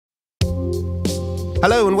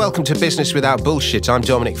Hello and welcome to Business Without Bullshit. I'm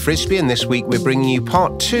Dominic Frisby, and this week we're bringing you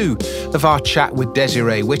part 2 of our chat with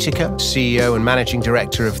Desiree Whitaker, CEO and Managing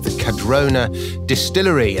Director of the Cardrona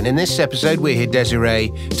Distillery. And in this episode, we hear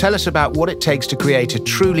Desiree tell us about what it takes to create a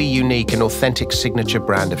truly unique and authentic signature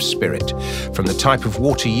brand of spirit. From the type of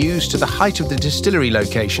water used to the height of the distillery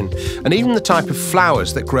location, and even the type of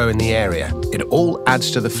flowers that grow in the area. It all adds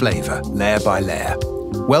to the flavour, layer by layer.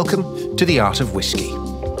 Welcome to the Art of Whiskey.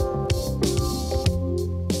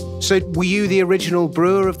 So were you the original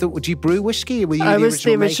brewer of the... Would you brew whiskey? I was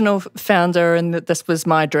the original founder, and this was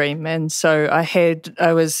my dream. And so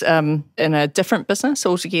I was in a different business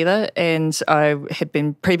altogether, and I had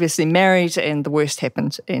been previously married, and the worst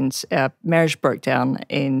happened, and our marriage broke down.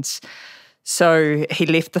 And so he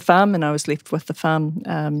left the farm, and I was left with the farm,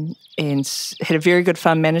 and had a very good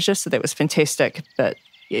farm manager, so that was fantastic. But,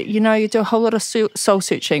 you know, you do a whole lot of soul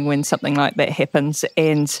searching when something like that happens,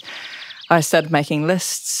 and I started making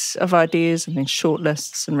lists of ideas and then short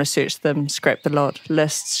lists and researched them, scrapped a lot,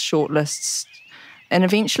 lists, short lists. And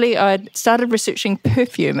eventually I started researching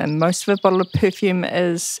perfume, and most of a bottle of perfume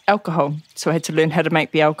is alcohol. So I had to learn how to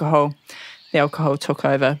make the alcohol. The alcohol took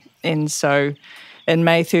over. And so in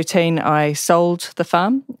May 13, I sold the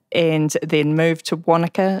farm and then moved to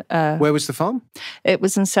Wanaka. Where was the farm? It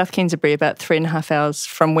was in South Canterbury, about 3.5 hours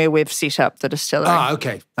from where we've set up the distillery. Ah,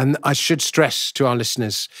 okay. And I should stress to our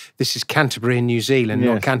listeners, this is Canterbury in New Zealand,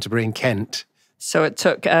 not Canterbury in Kent. So it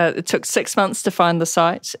took 6 months to find the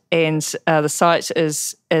site, and the site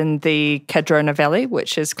is in the Cardrona Valley,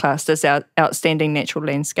 which is classed as our outstanding natural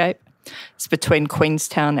landscape. It's between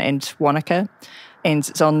Queenstown and Wanaka, and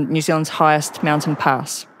it's on New Zealand's highest mountain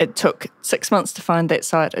pass. It took 6 months to find that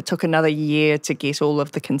site. It took another year to get all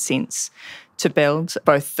of the consents to build,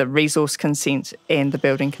 both the resource consent and the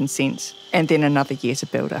building consent, and then another year to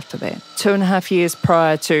build after that. 2.5 years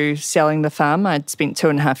prior to selling the farm, I'd spent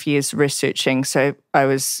 2.5 years researching, so I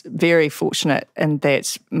was very fortunate in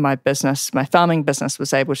that my farming business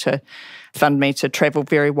was able to fund me to travel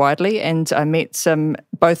very widely, and I met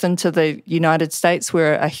both into the United States,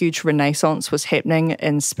 where a huge renaissance was happening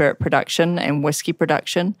in spirit production and whiskey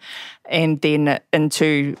production, and then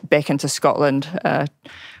back into Scotland,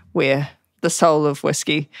 where the soul of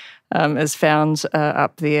whiskey is found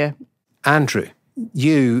up there. Andrew,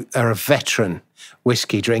 you are a veteran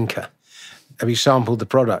whiskey drinker. Have you sampled the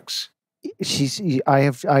products?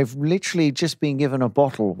 I've literally just been given a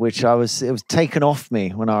bottle, which it was taken off me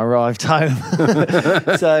when I arrived home.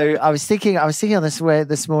 So I was thinking on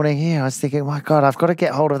this morning here, I was thinking, my God, I've got to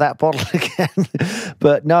get hold of that bottle again.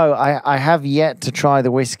 But no, I have yet to try the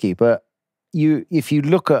whiskey, but if you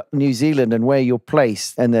look at New Zealand and where you're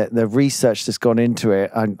placed and the research that's gone into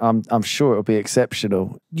it, I'm sure it'll be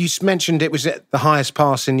exceptional. You mentioned it was at the highest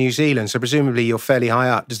pass in New Zealand, so presumably you're fairly high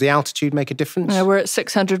up. Does the altitude make a difference? We're at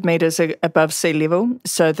 600 metres above sea level,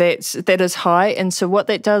 so that is high. And so what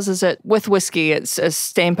that does is with whiskey, it's a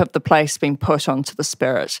stamp of the place being put onto the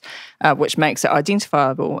spirit, which makes it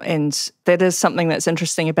identifiable. And that is something that's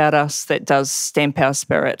interesting about us that does stamp our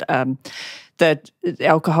spirit. That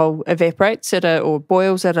alcohol evaporates or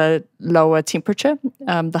boils at a lower temperature,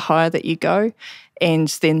 the higher that you go. And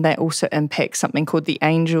then that also impacts something called the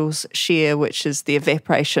angel's share, which is the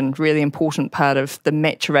evaporation, really important part of the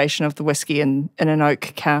maturation of the whiskey in an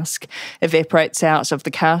oak cask, evaporates out of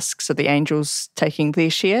the cask, so the angel's taking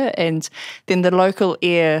their share, and then the local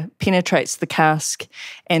air penetrates the cask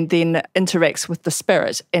and then interacts with the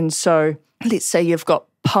spirit. And so let's say you've got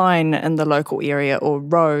pine in the local area or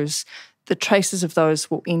rose, the traces of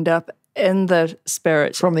those will end up in the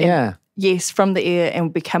spirit. From the air? Yes, from the air,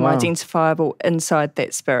 and become identifiable inside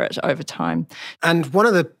that spirit over time. And one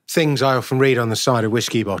of the things I often read on the side of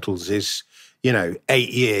whiskey bottles is, 8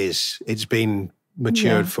 years it's been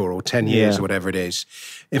matured for, or 10 years or whatever it is.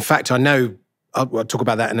 In fact, I'll talk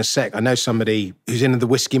about that in a sec. I know somebody who's in the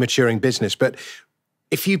whiskey maturing business, but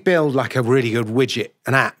if you build like a really good widget,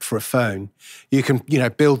 an app for a phone, you can,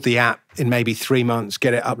 build the app in maybe 3 months,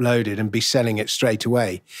 get it uploaded and be selling it straight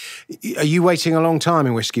away. Are you waiting a long time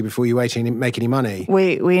in whiskey before you make any money?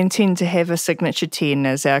 We intend to have a signature 10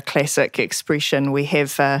 as our classic expression. We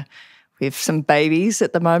have some babies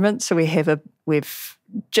at the moment, so we've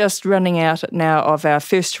just running out now of our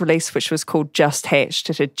first release, which was called Just Hatched.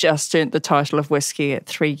 It had just earned the title of whiskey at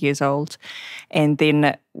 3 years old, and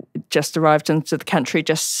then just arrived into the country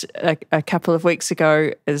just a couple of weeks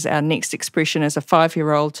ago. Is our next expression as a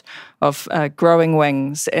 5-year-old of growing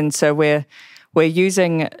wings, and so we're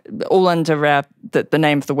using all under the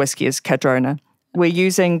name of the whiskey is Cardrona. We're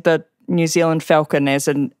using the New Zealand falcon as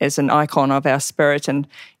an icon of our spirit and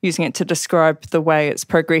using it to describe the way it's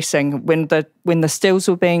progressing. When the stills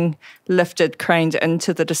were being lifted, craned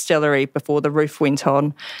into the distillery before the roof went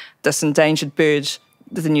on, this endangered bird,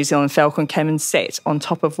 the New Zealand falcon, came and sat on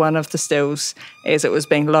top of one of the stills as it was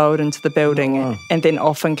being lowered into the building, and then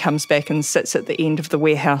often comes back and sits at the end of the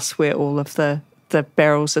warehouse where all of the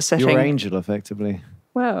barrels are sitting. Your angel, effectively.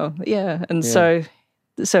 Well, yeah. And so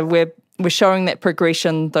we're showing that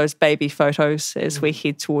progression, those baby photos, as we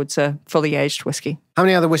head towards a fully aged whiskey. How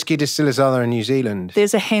many other whiskey distillers are there in New Zealand?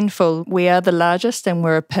 There's a handful. We are the largest and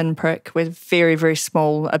we're a pinprick. We're very, very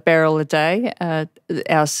small, a barrel a day.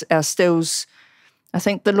 Our stills, I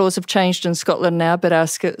think the laws have changed in Scotland now, but our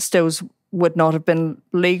stills would not have been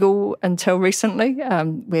legal until recently.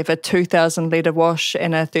 We have a 2,000 litre wash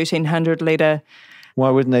and a 1,300 litre. Why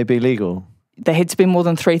wouldn't they be legal? They had to be more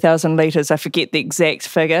than 3,000 litres. I forget the exact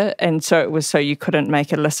figure. And so it was so you couldn't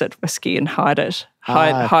make illicit whiskey and hide it,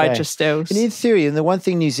 hide your stills. And in theory, and the one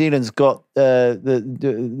thing New Zealand's got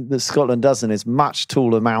that Scotland doesn't is much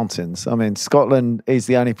taller mountains. I mean, Scotland is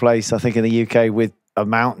the only place, I think, in the UK with a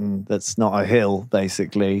mountain that's not a hill,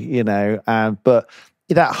 basically, you know. But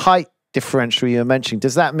that height differential you were mentioning,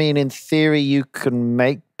 does that mean in theory you can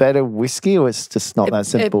make better whiskey, or it's just not that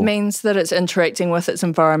simple? It means that it's interacting with its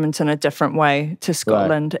environment in a different way to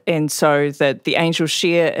Scotland. Right. And so that the Angel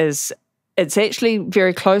Share it's actually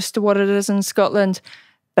very close to what it is in Scotland,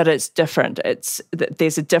 but it's different.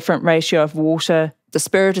 There's a different ratio of water. The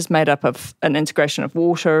spirit is made up of an integration of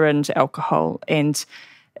water and alcohol, and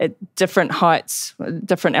at different heights,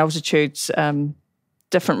 different altitudes,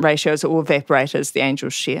 different ratios, all evaporate as the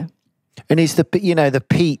Angel's Share. And is the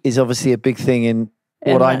peat is obviously a big thing in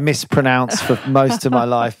what I mispronounce for most of my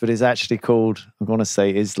life, but is actually called, I'm going to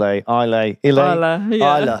say Islay. Oh my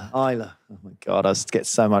God, I get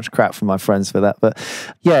so much crap from my friends for that. But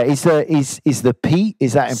yeah, is the peat,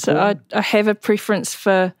 is that important? So I have a preference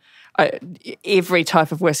for every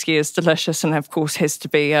type of whiskey is delicious and of course has to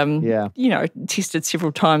be tested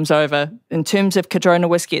several times over. In terms of Cardrona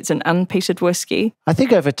whiskey, it's an unpeated whiskey. I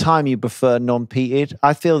think over time you prefer non-peated.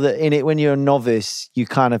 I feel that in it, when you're a novice, you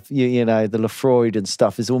kind of the Lafroid and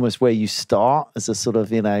stuff is almost where you start as a sort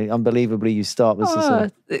of unbelievably you start with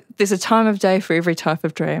there's a time of day for every type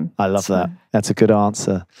of dram. I love that. That's a good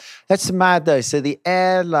answer. That's mad though. So the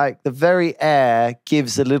air, like the very air,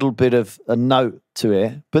 gives a little bit of a note to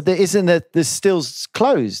it, but the still's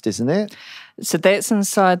closed, isn't it? So that's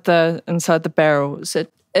inside the barrel. So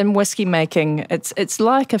in whiskey making, it's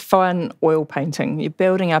like a fine oil painting. You're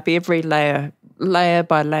building up every layer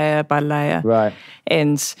by layer by layer. Right.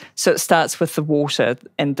 And so it starts with the water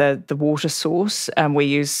and the water source. We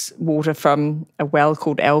use water from a well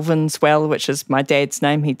called Alvin's Well, which is my dad's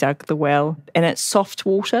name. He dug the well. And it's soft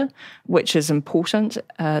water, which is important.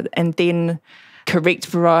 And then correct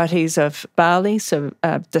varieties of barley, so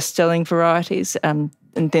distilling varieties. And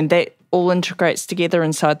then that all integrates together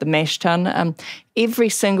inside the mash tun. Every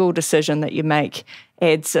single decision that you make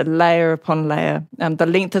adds a layer upon layer. The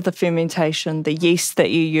length of the fermentation, the yeast that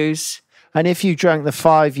you use. And if you drank the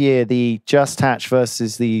 5-year, the Just Hatch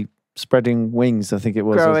versus the Spreading Wings, I think it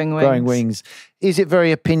was. Growing Wings. Is it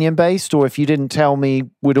very opinion-based? Or if you didn't tell me,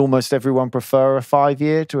 would almost everyone prefer a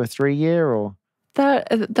 5-year to a 3-year? Or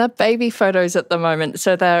They're baby photos at the moment.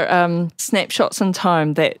 So they're snapshots in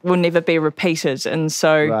time that will never be repeated. And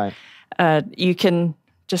so you can,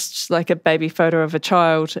 just like a baby photo of a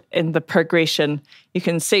child in the progression, you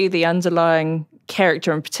can see the underlying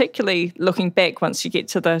character, and particularly looking back once you get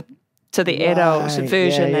to the adult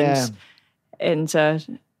version.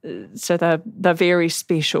 So they're very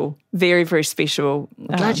special, very, very special.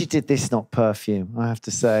 I'm glad you did this, not perfume, I have to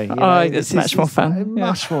say. It's much more fun.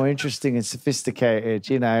 Much more interesting and sophisticated,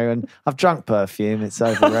 and I've drunk perfume, it's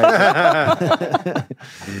overrated.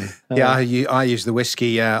 I use the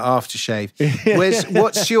whiskey aftershave.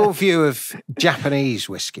 What's your view of Japanese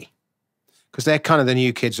whiskey? Because they're kind of the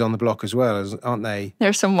new kids on the block as well, aren't they? There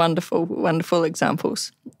are some wonderful, wonderful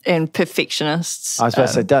examples. And perfectionists. I was about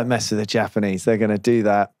to say, don't mess with the Japanese. They're going to do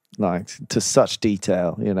that to such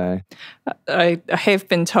detail, I have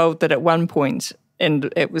been told that at one point,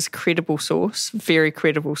 and it was credible source, very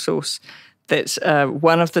credible source, that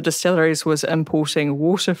one of the distilleries was importing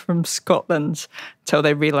water from Scotland till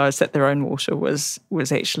they realised that their own water was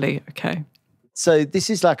actually okay. So this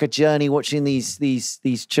is like a journey watching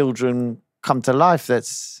these children come to life.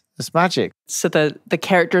 That's magic. So the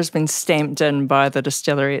character has been stamped in by the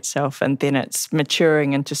distillery itself, and then it's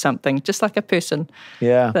maturing into something just like a person.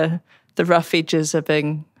 Yeah. The rough edges are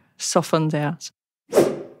being softened out.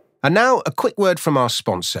 And now a quick word from our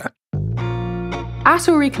sponsor. At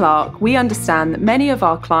Oury Clark, we understand that many of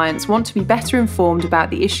our clients want to be better informed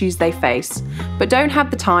about the issues they face, but don't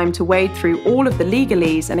have the time to wade through all of the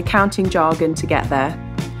legalese and accounting jargon to get there.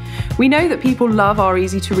 We know that people love our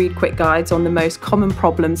easy-to-read quick guides on the most common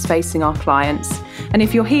problems facing our clients, and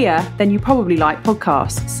if you're here, then you probably like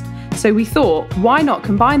podcasts. So we thought, why not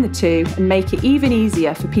combine the two and make it even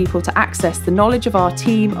easier for people to access the knowledge of our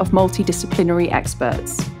team of multidisciplinary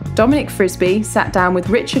experts. Dominic Frisby sat down with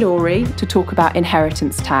Richard Oury to talk about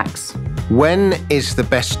inheritance tax. When is the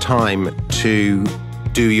best time to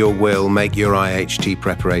do your will, make your IHT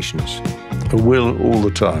preparations? A will all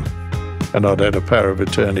the time. And I'd add a power of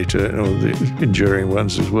attorney to it, and all the enduring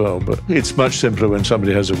ones as well. But it's much simpler when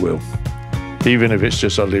somebody has a will. Even if it's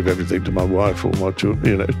just I leave everything to my wife or my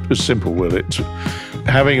children, a simple will.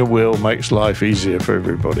 Having a will makes life easier for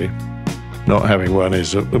everybody. Not having one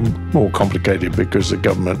is more complicated because the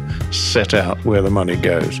government set out where the money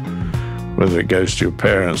goes, whether it goes to your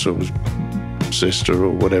parents or sister or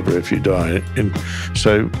whatever if you die. And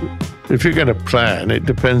so if you're going to plan, it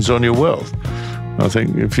depends on your wealth. I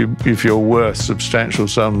think if you're worth substantial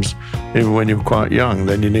sums even when you're quite young,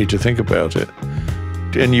 then you need to think about it.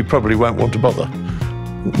 And you probably won't want to bother.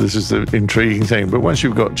 This is the intriguing thing. But once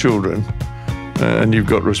you've got children, and you've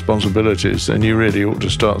got responsibilities, then you really ought to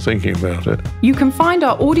start thinking about it. You can find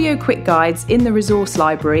our audio quick guides in the resource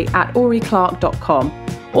library at ouryclark.com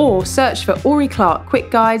or search for Oury Clark Quick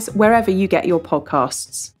Guides wherever you get your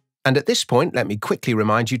podcasts. And at this point, let me quickly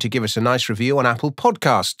remind you to give us a nice review on Apple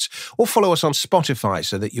Podcasts or follow us on Spotify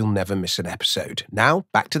so that you'll never miss an episode. Now,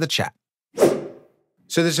 back to the chat.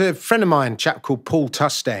 So there's a friend of mine, a chap called Paul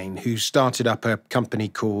Tustain, who started up a company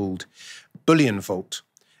called Bullion Vault,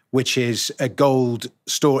 which is a gold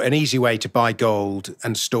store, an easy way to buy gold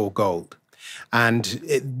and store gold. And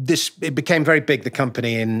it became very big, the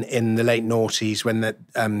company, in the late noughties when the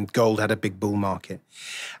gold had a big bull market.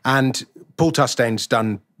 And Paul Tustain's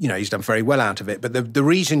done, he's done very well out of it. But the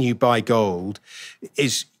reason you buy gold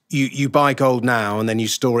is you buy gold now and then you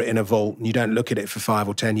store it in a vault and you don't look at it for 5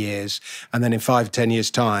 or 10 years. And then in 5 or 10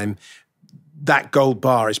 years' time, that gold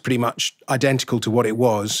bar is pretty much identical to what it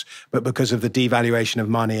was, but because of the devaluation of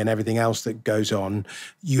money and everything else that goes on,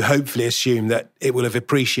 you hopefully assume that it will have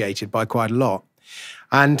appreciated by quite a lot.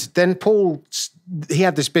 And then Paul, he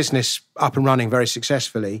had this business up and running very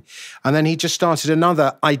successfully, and then he just started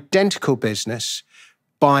another identical business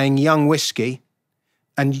buying young whiskey.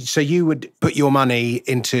 And so you would put your money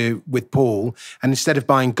with Paul, and instead of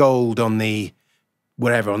buying gold on the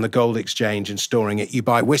gold exchange and storing it, you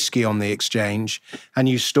buy whiskey on the exchange and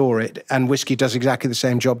you store it, and whiskey does exactly the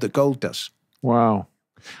same job that gold does. Wow.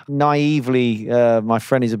 Naively, my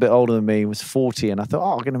friend who's a bit older than me was 40, and I thought,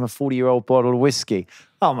 I'll get him a 40-year-old bottle of whiskey.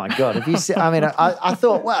 Oh my God. If you see, I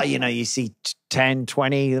thought, well, you see 10,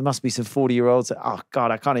 20, there must be some 40-year-olds. Oh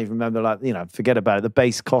God, I can't even remember, forget about it. The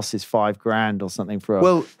base cost is $5,000 or something for a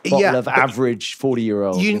bottle of average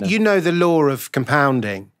 40-year-old. You know the law of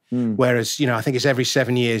compounding. Whereas, I think it's every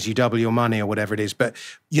 7 years you double your money or whatever it is. But,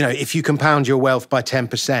 if you compound your wealth by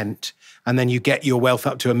 10% and then you get your wealth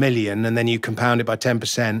up to $1 million and then you compound it by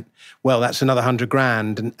 10%, well, that's another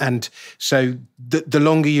 $100,000. And so the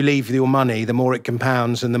longer you leave your money, the more it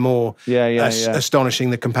compounds and the more astonishing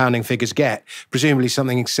the compounding figures get. Presumably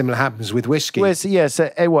something similar happens with whiskey. Well,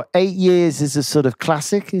 so 8 years is a sort of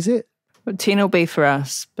classic, is it? Well, 10 will be for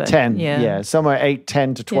us. But 10, somewhere 8,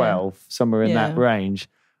 10 to 12, somewhere in that range.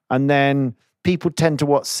 And then people tend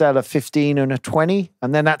to sell a 15 and a 20,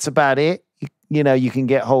 and then that's about it. You can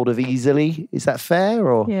get hold of easily. Is that fair?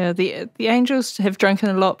 Or yeah, the angels have drunken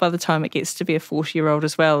a lot by the time it gets to be a 40-year-old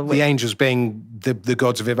as well. The angels being the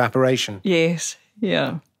gods of evaporation. Yes,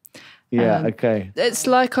 yeah. Yeah, okay. It's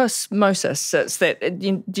like osmosis. It's that.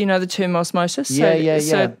 Do you know the term osmosis?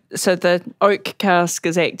 Yeah. So the oak cask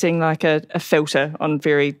is acting like a filter on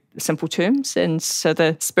very simple terms, and so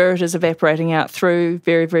the spirit is evaporating out through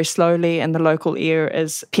very, very slowly, and the local air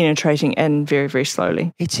is penetrating in very, very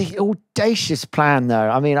slowly. It's an audacious plan, though.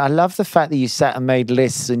 I mean, I love the fact that you sat and made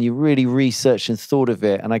lists and you really researched and thought of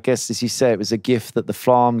it. And I guess, as you say, it was a gift that the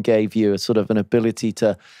farm gave you, a sort of an ability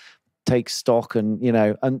to take stock and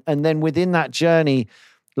then within that journey,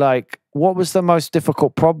 what was the most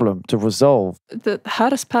difficult problem to resolve? The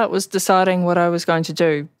hardest part was deciding what I was going to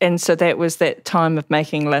do. And so that was that time of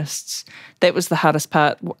making lists. That was the hardest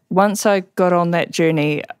part. Once I got on that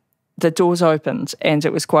journey, the doors opened and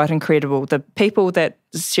it was quite incredible. The people that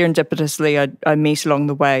serendipitously I met along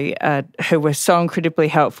the way who were so incredibly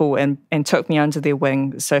helpful and took me under their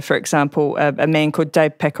wing. So, for example, a man called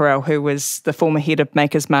Dave Pickerel, who was the former head of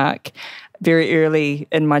Maker's Mark, very early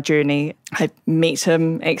in my journey. I met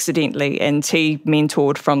him accidentally, and he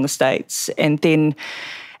mentored from the States. And then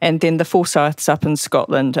the Forsyths up in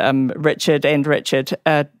Scotland, Richard,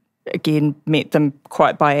 again, met them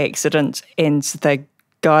quite by accident, and they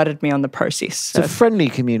guided me on the process. It's a friendly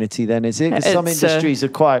community then, is it? 'Cause some industries are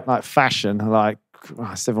quite like fashion, like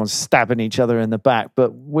everyone's stabbing each other in the back,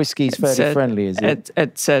 but whiskey's fairly friendly, is it?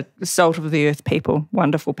 It's a salt of the earth people,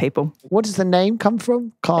 wonderful people. What does the name come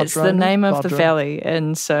from? Cardrona? It's the name of the valley,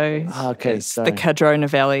 and so it's the Cardrona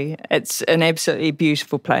Valley. It's an absolutely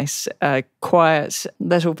beautiful place, a quiet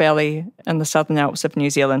little valley in the Southern Alps of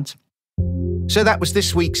New Zealand. So that was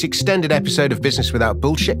this week's extended episode of Business Without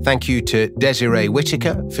Bullshit. Thank you to Desiree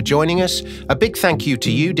Whitaker for joining us. A big thank you to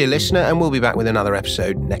you, dear listener, and we'll be back with another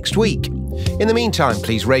episode next week. In the meantime,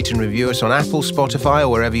 please rate and review us on Apple, Spotify, or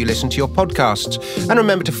wherever you listen to your podcasts. And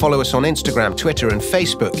remember to follow us on Instagram, Twitter, and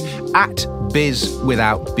Facebook at Biz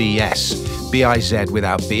Without BS, BIZ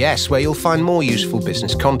Without BS, where you'll find more useful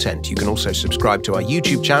business content. You can also subscribe to our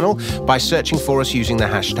YouTube channel by searching for us using the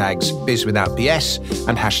hashtags BizWithoutBS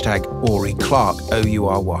and hashtag Oury Clark,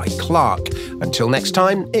 O-U-R-Y Clark. Until next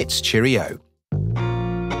time, it's cheerio.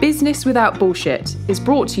 Business Without Bullshit is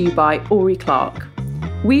brought to you by Oury Clark.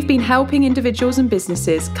 We've been helping individuals and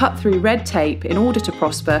businesses cut through red tape in order to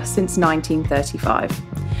prosper since 1935.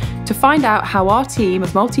 To find out how our team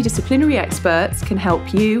of multidisciplinary experts can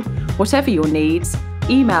help you, whatever your needs,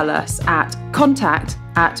 email us at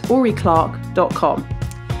contact@ouryclark.com.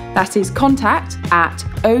 That is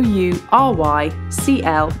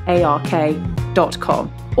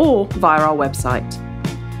contact@OURYCLARK.com or via our website.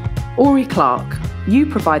 Oury Clark, you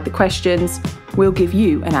provide the questions, we'll give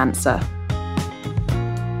you an answer.